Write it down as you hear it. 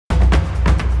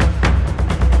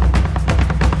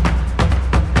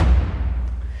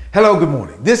Hello, good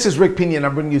morning. This is Rick Pina and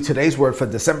I'm bringing you today's word for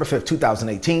December 5th,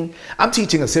 2018. I'm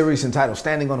teaching a series entitled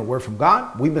Standing on a Word from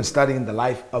God. We've been studying the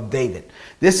life of David.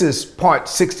 This is part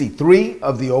 63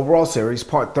 of the overall series,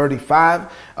 part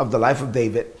 35 of the life of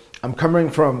David. I'm coming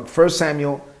from 1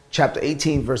 Samuel chapter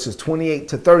 18, verses 28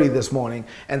 to 30 this morning.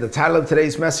 And the title of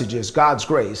today's message is God's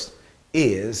Grace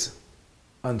is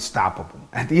Unstoppable.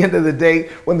 At the end of the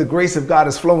day, when the grace of God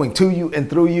is flowing to you and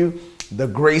through you, the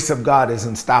grace of God is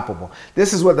unstoppable.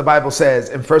 This is what the Bible says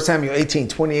in 1 Samuel 18,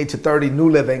 28 to 30, New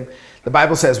Living. The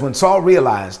Bible says, when Saul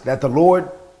realized that the Lord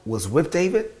was with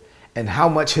David and how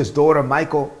much his daughter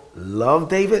Michal loved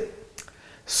David,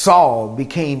 Saul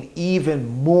became even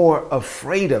more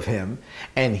afraid of him,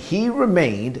 and he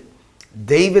remained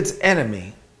David's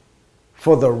enemy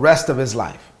for the rest of his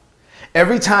life.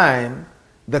 Every time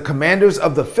the commanders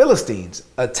of the Philistines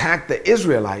attacked the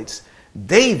Israelites,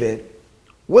 David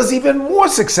was even more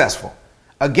successful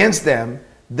against them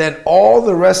than all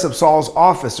the rest of Saul's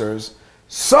officers.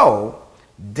 So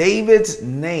David's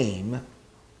name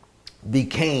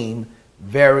became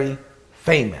very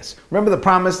famous. Remember the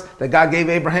promise that God gave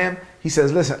Abraham? He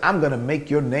says, listen, I'm going to make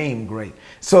your name great.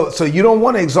 So you don't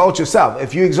want to exalt yourself.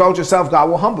 If you exalt yourself, God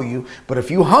will humble you. But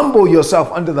if you humble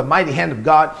yourself under the mighty hand of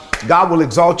God, God will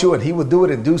exalt you, and he will do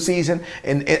it in due season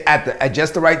and at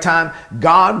just the right time.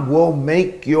 God will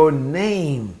make your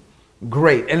name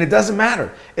great. And it doesn't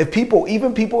matter if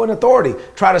even people in authority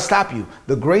try to stop you.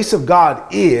 The grace of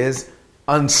God is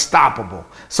unstoppable.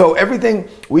 So everything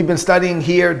we've been studying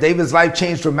here, David's life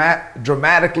changed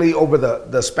dramatically over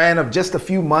the span of just a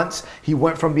few months. He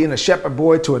went from being a shepherd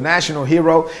boy to a national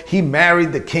hero. He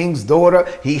married the king's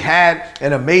daughter. He had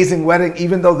an amazing wedding.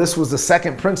 Even though this was the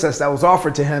second princess that was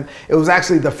offered to him, it was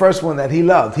actually the first one that he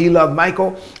loved. He loved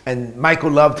Michal, and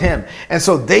Michal loved him. And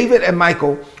so David and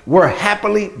Michal were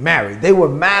happily married. They were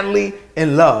madly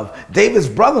in love. David's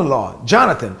brother-in-law,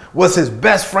 Jonathan, was his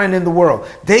best friend in the world.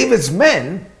 David's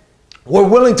men were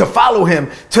willing to follow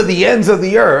him to the ends of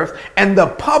the earth, and the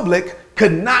public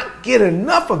could not get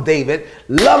enough of David,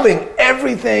 loving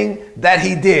everything that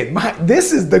he did.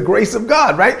 This is the grace of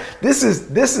God, right? This is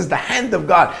the hand of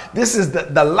God. This is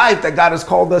the life that God has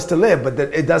called us to live, but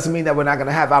it doesn't mean that we're not going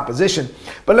to have opposition.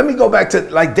 But let me go back to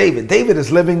like David. David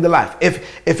is living the life.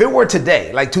 If it were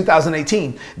today, like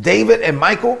 2018, David and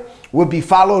Michal would be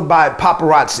followed by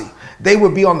paparazzi. They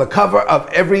would be on the cover of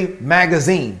every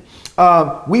magazine.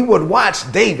 We would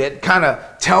watch David kind of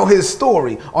tell his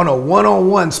story on a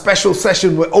one-on-one special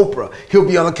session with Oprah. He'll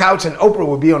be on the couch and Oprah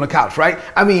would be on the couch, right?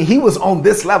 I mean, he was on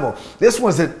this level. This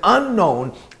was an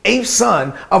unknown eighth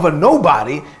son of a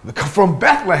nobody from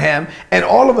Bethlehem. And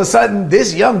all of a sudden,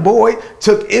 this young boy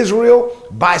took Israel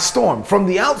by storm. From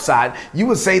the outside, you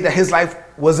would say that his life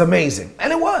was amazing.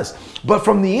 And it was. But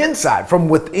from the inside, from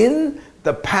within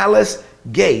the palace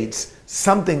gates,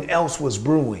 something else was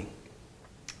brewing.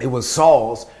 It was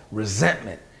Saul's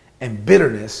resentment and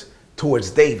bitterness towards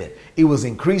David. It was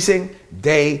increasing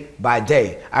day by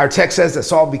day. Our text says that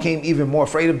Saul became even more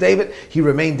afraid of David. He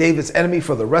remained David's enemy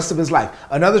for the rest of his life.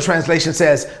 Another translation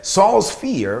says Saul's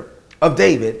fear of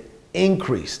David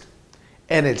increased,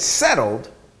 and it settled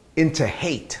into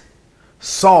hate.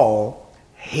 Saul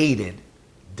hated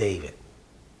David.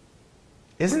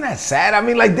 Isn't that sad? I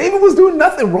mean, like, David was doing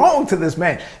nothing wrong to this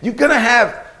man.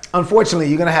 Unfortunately,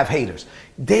 you're going to have haters.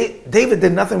 David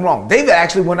did nothing wrong. David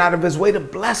actually went out of his way to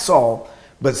bless Saul,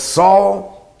 but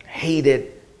Saul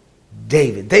hated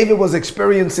David. David was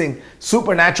experiencing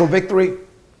supernatural victory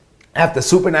after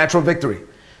supernatural victory.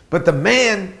 But the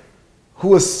man who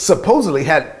was supposedly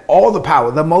had all the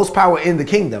power, the most power in the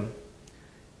kingdom,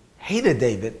 hated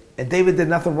David, and David did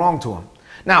nothing wrong to him.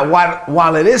 Now,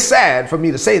 while it is sad for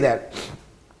me to say that,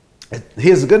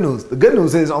 here's the good news. The good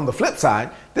news is, on the flip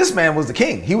side, this man was the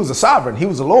king. He was a sovereign. He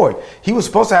was a Lord. He was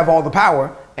supposed to have all the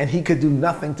power, and he could do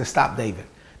nothing to stop David,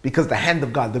 because the hand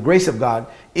of God, the grace of God,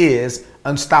 is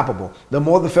unstoppable. The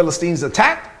more the Philistines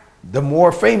attacked, the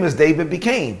more famous David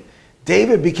became.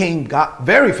 David became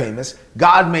very famous.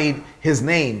 God made his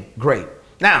name great.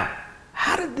 Now,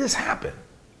 how did this happen?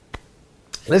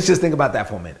 Let's just think about that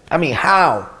for a minute. I mean,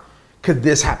 how could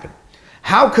this happen?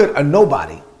 How could a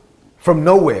nobody from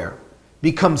nowhere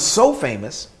become so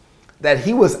famous that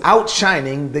he was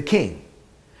outshining the king?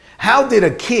 How did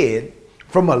a kid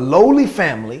from a lowly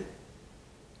family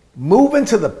move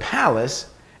into the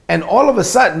palace and all of a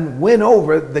sudden win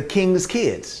over the king's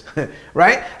kids,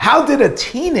 right? How did a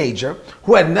teenager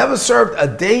who had never served a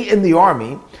day in the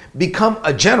army become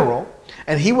a general,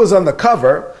 and he was on the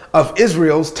cover of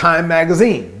Israel's Time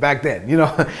magazine back then, you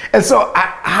know? And so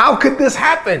how could this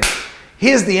happen?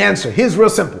 Here's the answer. Here's real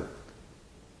simple.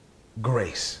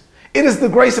 Grace. It is the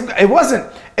grace of God. It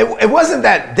wasn't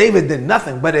that David did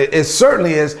nothing, but it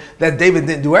certainly is that David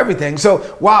didn't do everything. So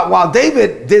while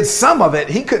David did some of it,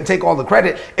 he couldn't take all the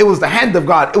credit. It was the hand of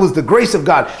God. It was the grace of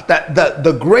God. That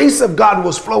the grace of God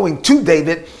was flowing to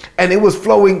David, and it was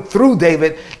flowing through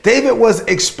David. David was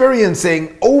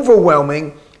experiencing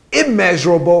overwhelming,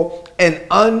 immeasurable, and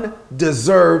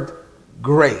undeserved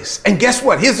grace. And guess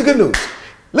what? Here's the good news.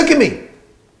 Look at me.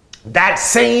 That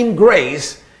same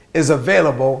grace is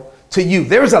available to you.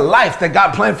 There is a life that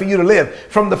God planned for you to live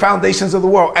from the foundations of the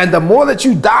world. And the more that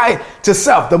you die to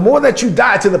self, the more that you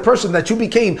die to the person that you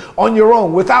became on your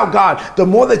own without God, the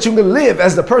more that you can live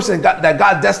as the person that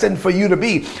God destined for you to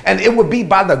be. And it will be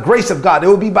by the grace of God. It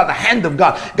will be by the hand of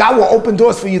God. God will open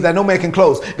doors for you that no man can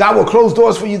close. God will close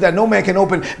doors for you that no man can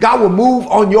open. God will move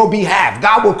on your behalf.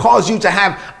 God will cause you to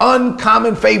have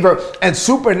uncommon favor and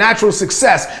supernatural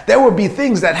success. There will be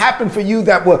things that happen for you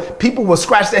that people will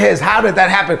scratch their heads. How did that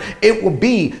happen? It will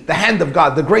be the hand of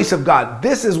God, the grace of God.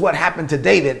 This is what happened to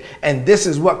David, and this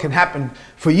is what can happen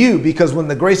for you, because when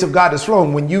the grace of God is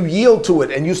flowing, when you yield to it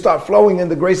and you start flowing in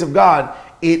the grace of God,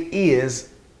 it is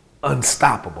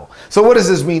unstoppable. So what does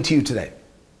this mean to you today?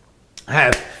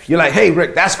 You're like, hey,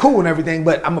 Rick, that's cool and everything,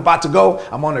 but I'm about to go.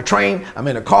 I'm on a train. I'm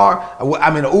in a car.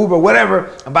 I'm in an Uber, whatever.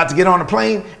 I'm about to get on a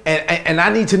plane, and I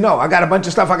need to know. I got a bunch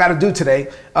of stuff I got to do today.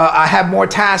 I have more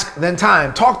tasks than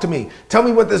time. Talk to me. Tell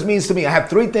me what this means to me. I have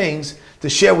 3 things to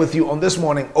share with you on this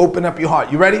morning. Open up your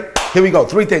heart. You ready? Here we go.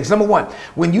 3 things. Number 1,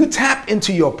 when you tap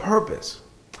into your purpose,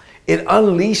 it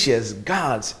unleashes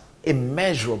God's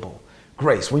immeasurable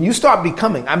grace. When you start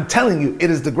becoming, I'm telling you, it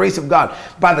is the grace of God.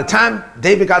 By the time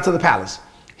David got to the palace,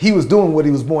 he was doing what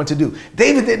he was born to do.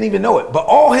 David didn't even know it, but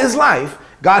all his life,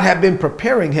 God had been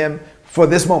preparing him for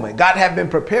this moment. God had been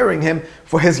preparing him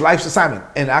for his life's assignment.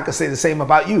 And I could say the same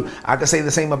about you. I could say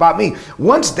the same about me.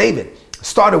 Once David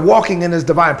started walking in his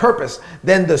divine purpose,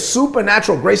 then the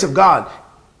supernatural grace of God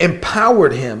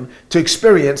empowered him to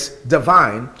experience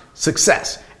divine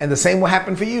success. And the same will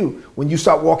happen for you when you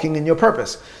start walking in your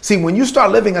purpose. See, when you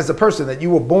start living as the person that you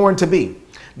were born to be,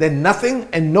 then nothing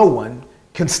and no one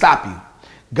can stop you.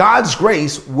 God's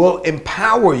grace will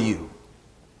empower you.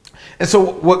 And so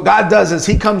what God does is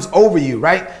he comes over you,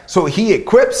 right? So he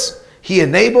equips, he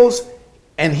enables,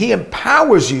 and he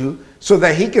empowers you so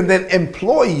that he can then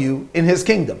employ you in his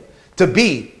kingdom to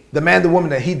be the man, the woman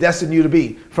that he destined you to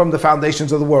be from the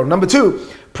foundations of the world. Number 2,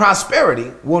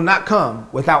 prosperity will not come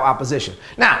without opposition.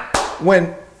 Now,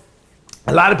 when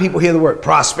a lot of people hear the word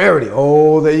prosperity,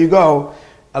 oh, there you go.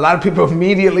 A lot of people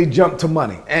immediately jump to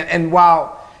money. And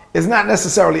while it's not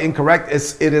necessarily incorrect,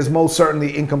 it is most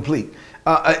certainly incomplete.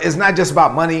 It's not just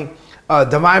about money.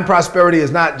 Divine prosperity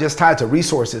is not just tied to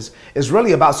resources. It's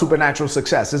really about supernatural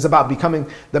success. It's about becoming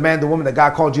the man, the woman that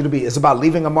God called you to be. It's about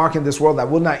leaving a mark in this world that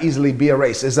will not easily be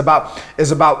erased. It's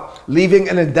about leaving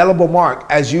an indelible mark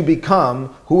as you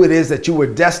become who it is that you were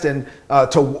destined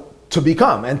to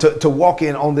become and to walk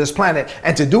in on this planet,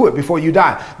 and to do it before you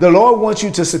die. The Lord wants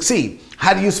you to succeed.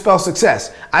 How do you spell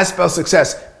success? I spell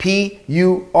success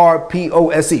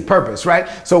Purpose, purpose, right?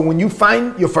 So when you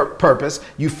find your purpose,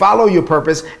 you follow your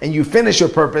purpose, and you finish your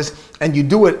purpose, and you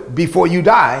do it before you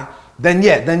die, then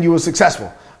you were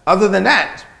successful. Other than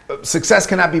that, success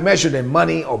cannot be measured in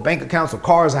money or bank accounts or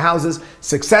cars or houses.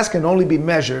 Success can only be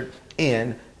measured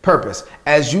in purpose.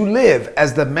 As you live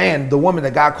as the man, the woman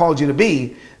that God called you to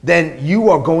be, then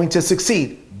you are going to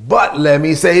succeed. But let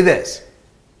me say this.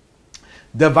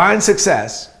 Divine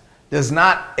success does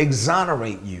not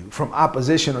exonerate you from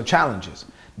opposition or challenges.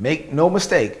 Make no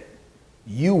mistake,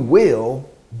 you will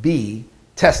be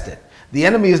tested. The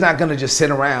enemy is not going to just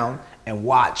sit around and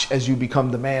watch as you become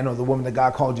the man or the woman that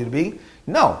God called you to be.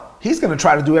 No, he's going to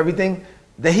try to do everything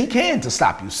that he can to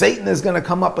stop you. Satan is going to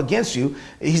come up against you.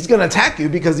 He's going to attack you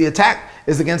because the attack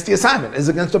is against the assignment, is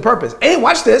against the purpose. And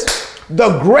watch this,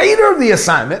 the greater the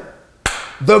assignment,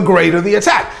 the greater the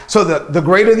attack. So the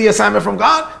greater the assignment from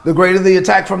God, the greater the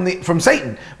attack from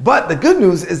Satan. But the good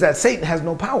news is that Satan has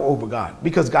no power over God,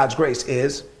 because God's grace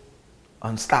is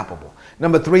unstoppable.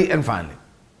 Number 3, and finally,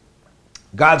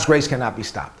 God's grace cannot be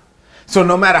stopped. So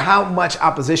no matter how much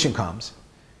opposition comes,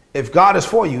 if God is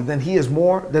for you, then he is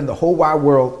more than the whole wide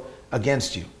world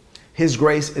against you. His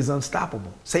grace is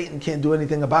unstoppable. Satan can't do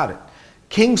anything about it.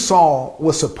 King Saul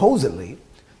was supposedly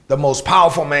the most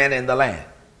powerful man in the land.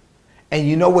 And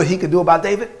you know what he could do about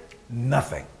David?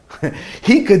 Nothing.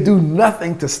 He could do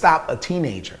nothing to stop a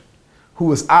teenager who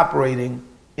was operating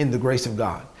in the grace of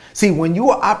God. See, when you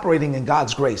are operating in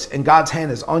God's grace and God's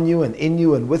hand is on you and in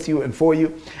you and with you and for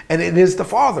you, and it is the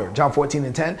Father, John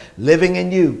 14:10, living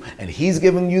in you, and he's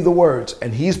giving you the words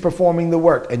and he's performing the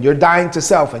work, and you're dying to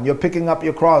self and you're picking up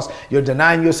your cross, you're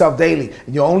denying yourself daily,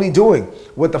 and you're only doing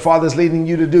what the Father's leading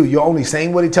you to do. You're only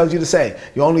saying what he tells you to say.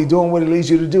 You're only doing what he leads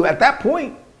you to do. At that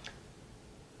point,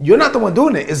 you're not the one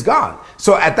doing it, it's God.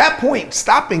 So at that point,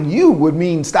 stopping you would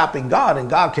mean stopping God, and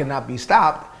God cannot be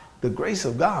stopped. The grace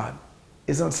of God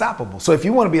is unstoppable. So if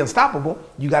you want to be unstoppable,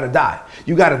 you got to die.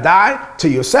 You got to die to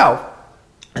yourself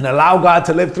and allow God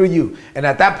to live through you. And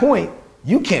at that point,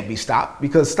 you can't be stopped,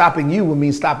 because stopping you would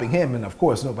mean stopping him. And of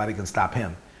course, nobody can stop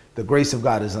him. The grace of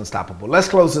God is unstoppable. Let's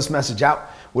close this message out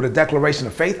with a declaration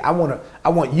of faith. I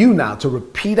want you now to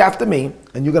repeat after me,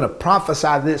 and you're going to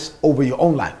prophesy this over your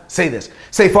own life. Say this.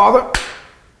 Say, Father,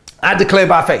 I declare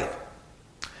by faith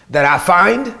that I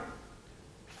find,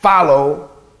 follow,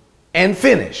 and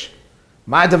finish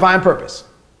my divine purpose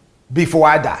before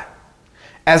I die.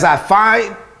 As I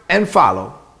find and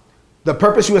follow the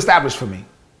purpose you established for me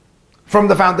from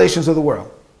the foundations of the world,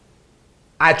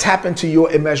 I tap into your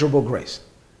immeasurable grace.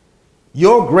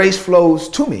 Your grace flows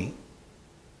to me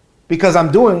because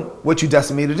I'm doing what you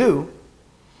destined me to do.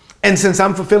 And since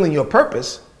I'm fulfilling your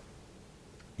purpose,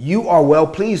 you are well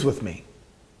pleased with me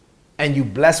and you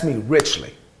bless me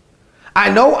richly. I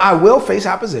know I will face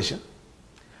opposition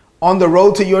on the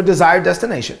road to your desired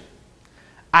destination.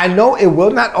 I know it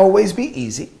will not always be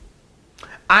easy.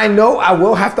 I know I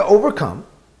will have to overcome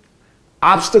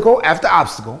obstacle after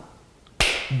obstacle,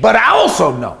 but I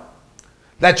also know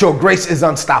that your grace is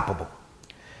unstoppable.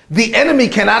 The enemy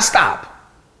cannot stop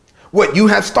what you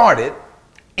have started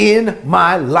in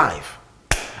my life.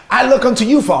 I look unto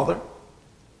you, Father,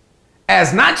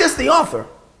 as not just the author,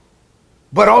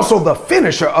 but also the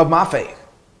finisher of my faith.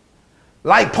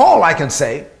 Like Paul, I can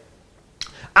say,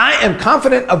 I am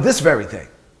confident of this very thing,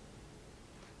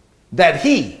 that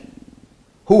he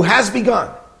who has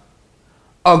begun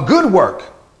a good work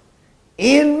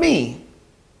in me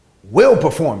will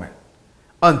perform it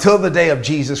until the day of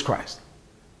Jesus Christ.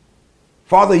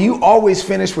 Father, you always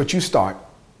finish what you start,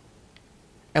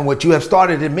 and what you have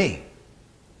started in me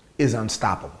is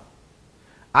unstoppable.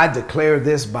 I declare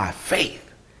this by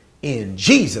faith in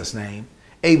Jesus' name.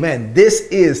 Amen. This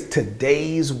is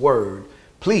today's word.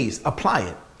 Please apply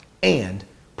it and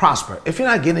prosper. If you're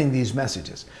not getting these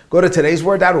messages, go to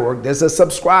todaysword.org. There's a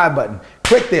subscribe button.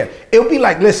 Click there. It'll be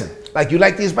like, listen, like you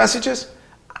like these messages,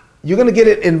 you're going to get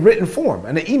it in written form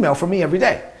and an email from me every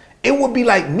day. It would be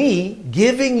like me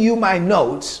giving you my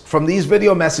notes from these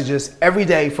video messages every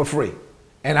day for free.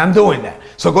 And I'm doing that.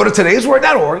 So go to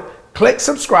todaysword.org, click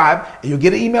subscribe, and you'll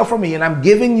get an email from me, and I'm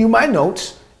giving you my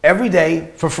notes every day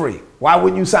for free. Why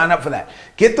wouldn't you sign up for that?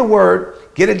 Get the word,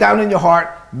 get it down in your heart,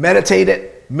 meditate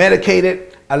it, medicate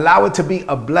it, allow it to be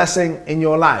a blessing in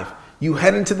your life. You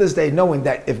head into this day knowing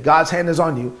that if God's hand is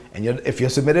on you, and if you're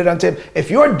submitted unto him,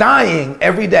 if you're dying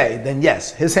every day, then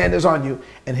yes, his hand is on you,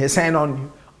 and his hand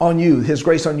on you, his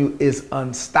grace on you is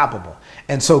unstoppable.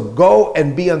 And so go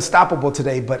and be unstoppable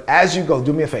today. But as you go,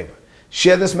 do me a favor,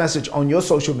 share this message on your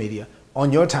social media,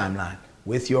 on your timeline,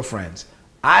 with your friends.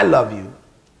 I love you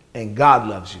and God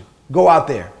loves you. Go out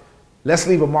there. Let's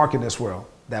leave a mark in this world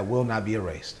that will not be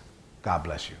erased. God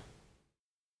bless you.